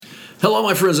Hello,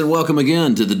 my friends, and welcome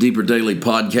again to the Deeper Daily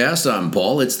Podcast. I'm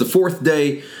Paul. It's the fourth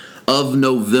day of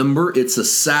November. It's a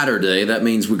Saturday. That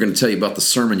means we're going to tell you about the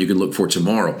sermon you can look for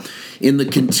tomorrow. In the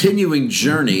continuing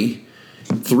journey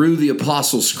through the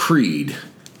Apostles' Creed,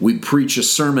 we preach a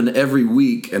sermon every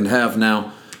week and have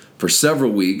now for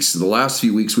several weeks. The last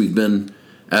few weeks we've been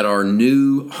at our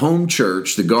new home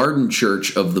church, the Garden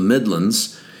Church of the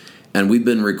Midlands, and we've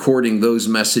been recording those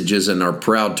messages and are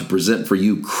proud to present for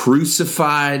you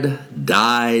Crucified,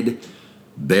 Died,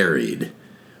 Buried.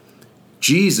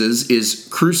 Jesus is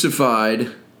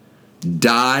crucified,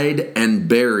 died, and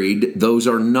buried. Those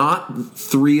are not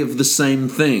three of the same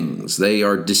things. They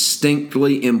are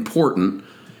distinctly important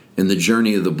in the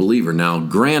journey of the believer. Now,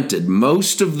 granted,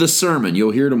 most of the sermon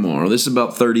you'll hear tomorrow, this is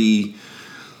about 38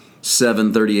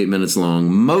 minutes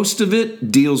long, most of it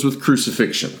deals with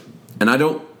crucifixion. And I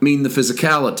don't mean the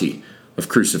physicality of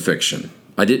crucifixion.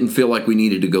 I didn't feel like we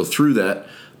needed to go through that.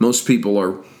 Most people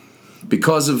are,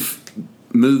 because of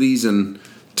movies and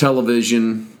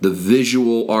television, the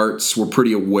visual arts, were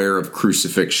pretty aware of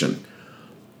crucifixion.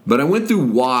 But I went through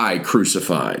why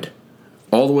crucified,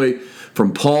 all the way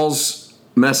from Paul's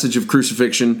message of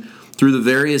crucifixion through the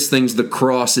various things the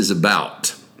cross is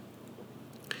about.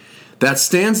 That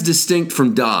stands distinct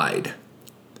from died.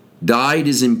 Died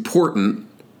is important.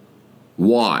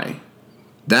 Why?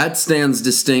 That stands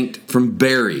distinct from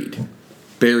buried.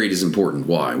 Buried is important.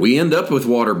 Why? We end up with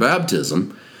water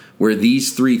baptism, where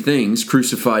these three things,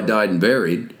 crucified, died, and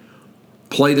buried,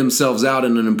 play themselves out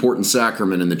in an important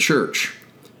sacrament in the church.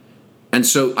 And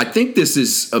so I think this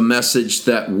is a message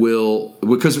that will,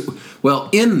 because, well,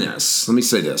 in this, let me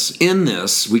say this, in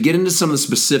this, we get into some of the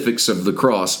specifics of the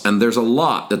cross, and there's a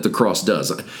lot that the cross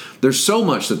does. There's so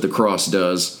much that the cross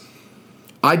does.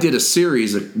 I did a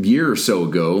series a year or so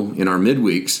ago in our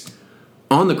midweeks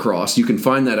on the cross. You can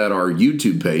find that at our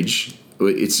YouTube page.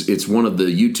 It's one of the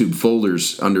YouTube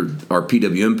folders under our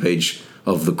PWM page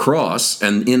of the cross.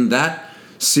 And in that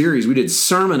series, we did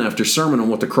sermon after sermon on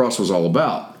what the cross was all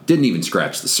about. Didn't even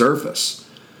scratch the surface.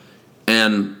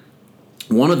 And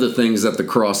one of the things that the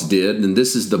cross did, and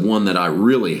this is the one that I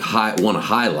really want to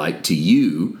highlight to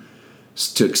you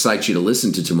to excite you to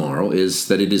listen to tomorrow, is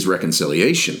that it is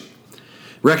reconciliation.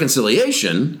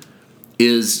 Reconciliation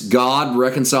is God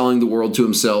reconciling the world to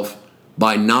himself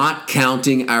by not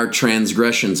counting our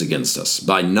transgressions against us,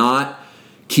 by not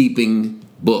keeping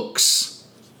books.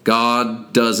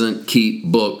 God doesn't keep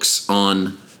books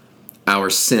on our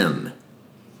sin.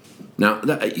 Now,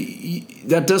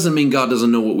 that doesn't mean God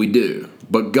doesn't know what we do,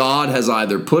 but God has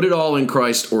either put it all in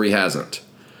Christ or he hasn't.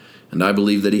 And I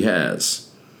believe that he has.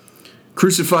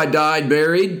 Crucified, died,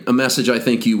 buried, a message I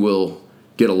think you will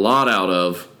get a lot out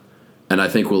of, and I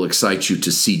think will excite you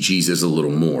to see Jesus a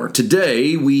little more.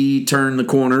 Today, we turn the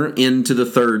corner into the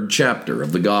third chapter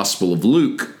of the Gospel of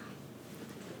Luke.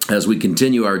 As we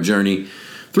continue our journey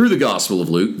through the Gospel of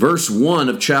Luke, verse 1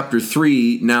 of chapter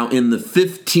 3, now in the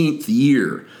 15th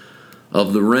year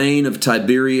of the reign of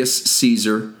Tiberius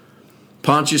Caesar,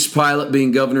 Pontius Pilate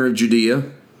being governor of Judea,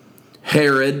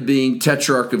 Herod being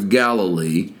tetrarch of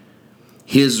Galilee,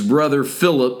 his brother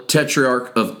Philip,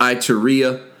 tetrarch of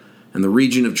Iturea, and the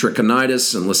region of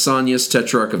Trachonitis, and Lysanias,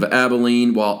 tetrarch of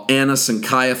Abilene, while Annas and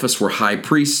Caiaphas were high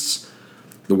priests,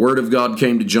 the word of God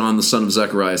came to John, the son of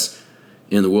Zacharias,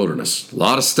 in the wilderness. A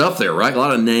lot of stuff there, right? A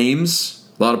lot of names,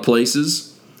 a lot of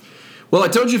places. Well, I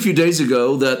told you a few days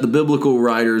ago that the biblical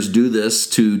writers do this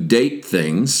to date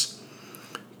things.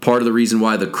 Part of the reason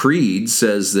why the Creed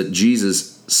says that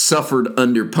Jesus suffered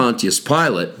under Pontius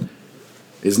Pilate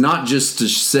is not just to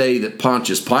say that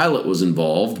Pontius Pilate was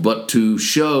involved, but to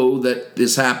show that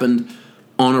this happened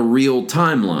on a real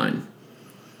timeline.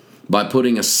 By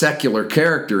putting a secular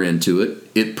character into it,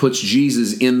 it puts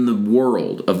Jesus in the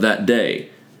world of that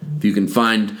day. If you can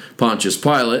find Pontius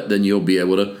Pilate, then you'll be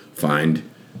able to find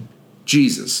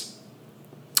Jesus.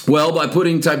 Well, by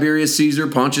putting Tiberius Caesar,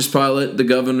 Pontius Pilate, the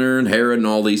governor, and Herod, and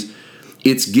all these,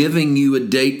 it's giving you a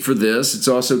date for this. It's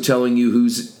also telling you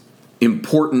who's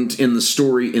important in the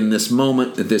story in this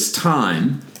moment, at this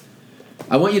time.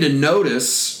 I want you to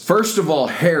notice, first of all,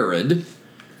 Herod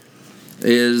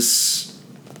is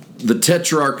the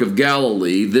tetrarch of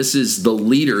Galilee. This is the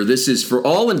leader. This is, for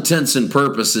all intents and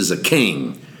purposes, a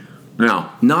king.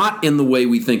 Now, not in the way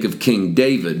we think of King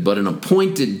David, but an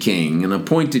appointed king, an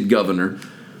appointed governor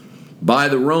by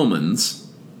the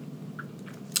Romans.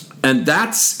 And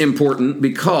that's important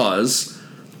because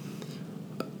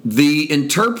the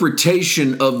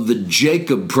interpretation of the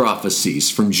Jacob prophecies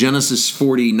from Genesis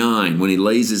 49, when he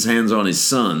lays his hands on his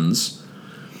sons,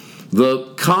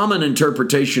 the common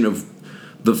interpretation of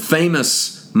the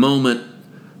famous moment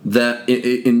that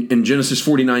in Genesis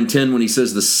 49:10, when he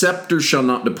says, the scepter shall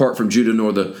not depart from Judah,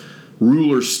 nor the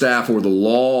ruler's staff or the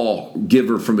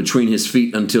lawgiver from between his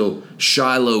feet until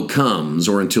Shiloh comes,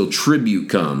 or until tribute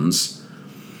comes,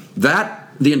 that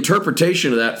the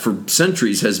interpretation of that for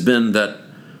centuries has been that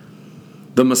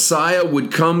the Messiah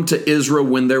would come to Israel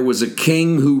when there was a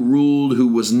king who ruled who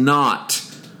was not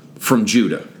from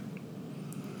Judah.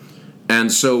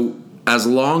 And so as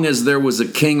long as there was a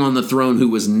king on the throne who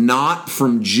was not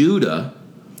from Judah,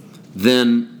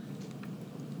 then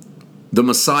the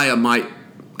Messiah might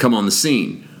come on the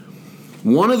scene.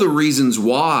 One of the reasons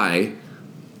why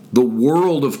the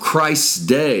world of Christ's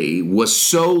day was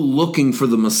so looking for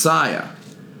the Messiah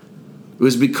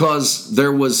was because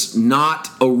there was not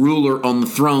a ruler on the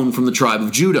throne from the tribe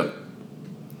of Judah.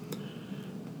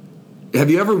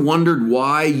 Have you ever wondered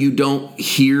why you don't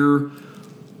hear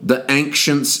the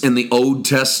ancients in the Old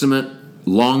Testament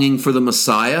longing for the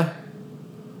Messiah?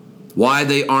 Why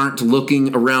they aren't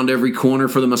looking around every corner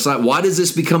for the Messiah? Why does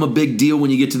this become a big deal when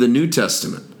you get to the New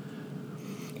Testament?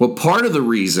 Well, part of the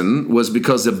reason was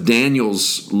because of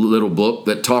Daniel's little book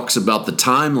that talks about the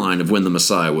timeline of when the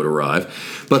Messiah would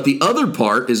arrive. But the other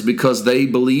part is because they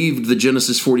believed the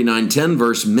Genesis 49:10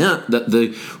 verse meant that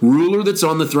the ruler that's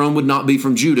on the throne would not be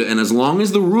from Judah. And as long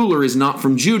as the ruler is not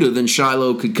from Judah, then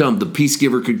Shiloh could come, the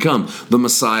peacegiver could come, the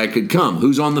Messiah could come.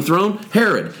 Who's on the throne?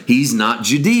 Herod. He's not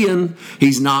Judean.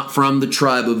 He's not from the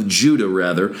tribe of Judah,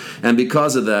 rather. And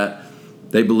because of that,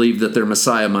 they believed that their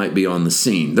Messiah might be on the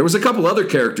scene. There was a couple other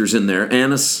characters in there,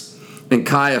 Annas and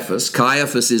Caiaphas.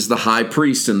 Caiaphas is the high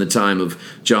priest in the time of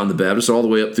John the Baptist, all the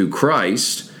way up through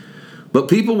Christ. But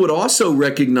people would also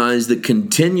recognize the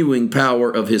continuing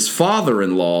power of his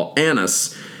father-in-law,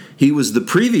 Annas. He was the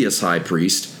previous high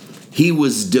priest. He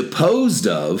was deposed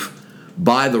of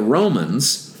by the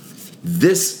Romans.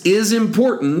 This is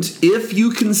important if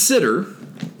you consider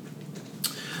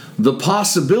the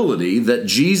possibility that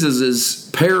Jesus'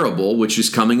 parable, which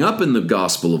is coming up in the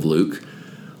Gospel of Luke,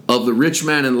 of the rich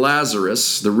man and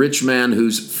Lazarus, the rich man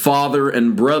whose father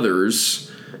and brothers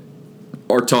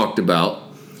are talked about,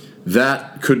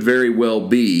 that could very well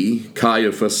be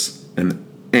Caiaphas and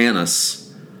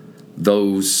Annas,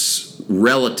 those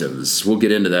relatives. We'll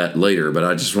get into that later, but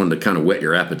I just wanted to kind of whet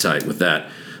your appetite with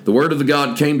that. The word of the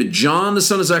God came to John, the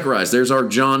son of Zacharias. There's our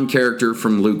John character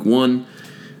from Luke 1.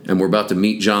 And we're about to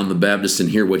meet John the Baptist and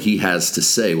hear what he has to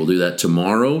say. We'll do that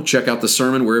tomorrow. Check out the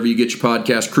sermon wherever you get your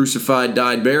podcast, Crucified,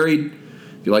 Died, Buried.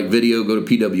 If you like video, go to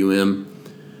PWM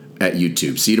at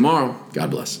YouTube. See you tomorrow. God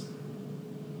bless.